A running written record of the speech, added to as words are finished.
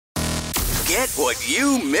Get what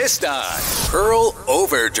you missed on Pearl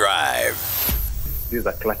Overdrive. This is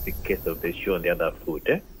a classic case of the shoe on the other foot.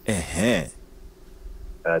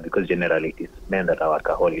 Because generally it is men that are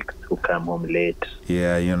alcoholics who come home late.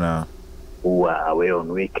 Yeah, you know. Who are away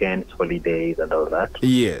on weekends, holidays, and all that.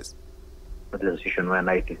 Yes. But the situation where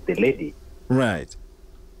night is the lady. Right.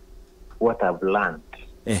 What I've learned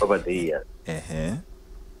over the years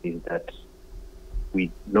is that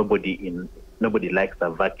nobody likes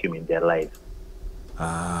a vacuum in their life.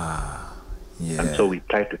 Yeah. And so we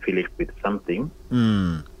try to fill it with something.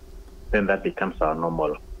 Then that becomes our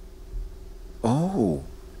normal. Oh,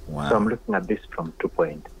 wow. So I'm looking at this from 2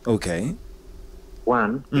 points. Okay.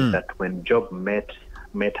 One is that when Job met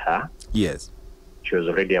her, yes, she was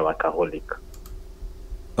already a workaholic.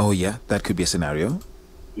 Oh, yeah, that could be a scenario.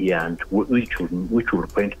 Yeah, and which will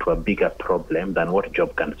point to a bigger problem than what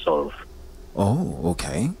Job can solve. Oh,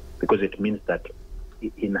 okay. Because it means that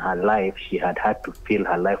in her life, she had to fill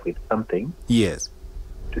her life with something. Yes.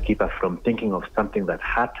 To keep her from thinking of something that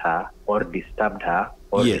hurt her or disturbed her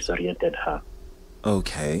or disoriented her.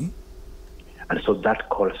 Okay. And so that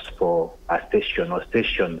calls for a session or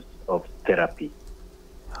sessions of therapy.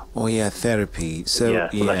 Oh, yeah, therapy. So,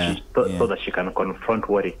 so that she can confront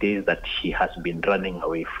what it is that she has been running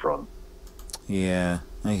away from. Yeah,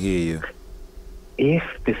 I hear you. If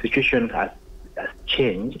the situation has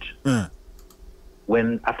changed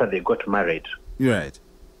when after they got married, right,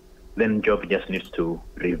 then Job just needs to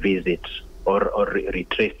revisit or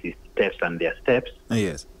retrace his steps and their steps.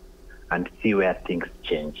 Yes. And see where things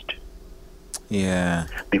changed. Yeah.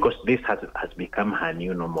 Because this has become her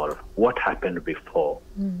new normal. What happened before?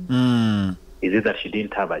 Is it that she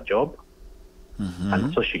didn't have a job?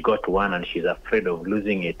 And so she got one and she's afraid of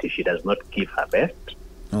losing it if she does not give her best?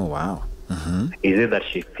 Oh, wow. Is it that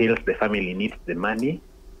she feels the family needs the money?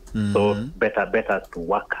 So better to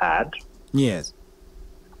work hard? Yes.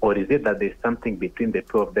 Or is it that there's something between the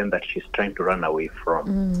two of them that she's trying to run away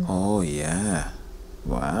from? Oh, yeah.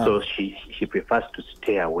 Wow. So she prefers to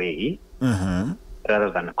stay away rather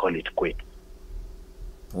than call it quits.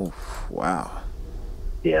 Oh, wow.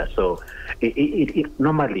 Yeah, so it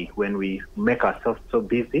normally when we make ourselves so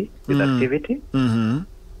busy with activity,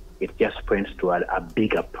 it just points to a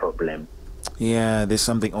bigger problem. Yeah, there's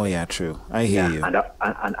something. Oh, yeah, true. I hear you. And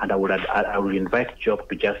I would invite Job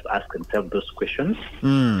to just ask himself those questions.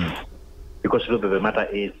 Because the truth of the matter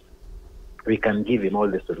is, we can give him all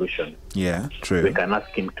the solutions. Yeah, true. We can ask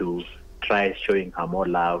him to try showing her more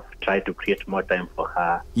love, try to create more time for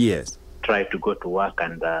her. Yes. Try to go to work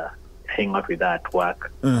and hang out with her at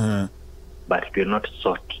work. But it will not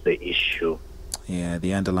sort the issue. Yeah,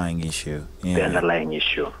 the underlying issue. Yeah. The underlying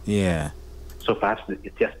issue. Yeah. So perhaps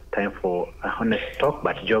it's just time for a honest talk,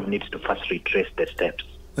 but Job needs to first retrace the steps.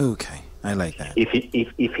 Okay, I like that.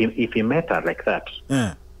 If he met her like that,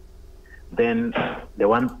 then the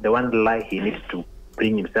one lie he needs to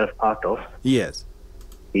bring himself out of is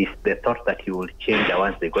the thought that he will change her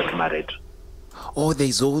once they got married. Oh,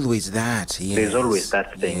 there's always that. Yes. There's always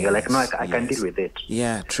that thing. You're like, no, I can deal with it.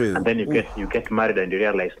 Yeah, true. And then you get married and you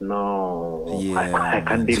realize, no, I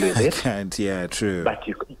can't deal with it. I can't. Yeah, true. But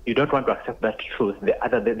you don't want to accept that truth.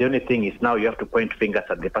 The only thing is now you have to point fingers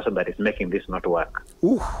at the person that is making this not work.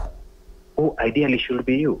 Ooh. Who ideally should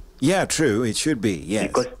be you. Yeah, true. It should be.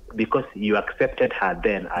 Yes. Because you accepted her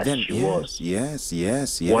then she was. Yes.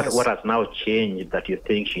 What has now changed that you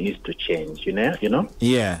think she needs to change? You know.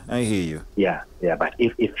 Yeah, I hear you. Yeah. But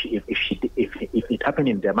if it happened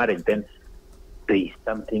in their marriage, then there is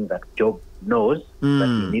something that Job knows that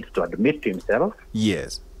he needs to admit to himself.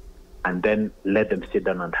 Yes. And then let them sit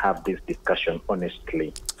down and have this discussion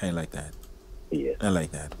honestly. I like that. Yes. I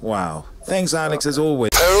like that. Wow. Thanks, Alex, as always.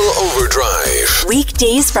 Pearl Overdrive.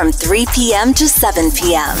 Weekdays from 3 p.m. to 7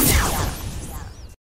 p.m.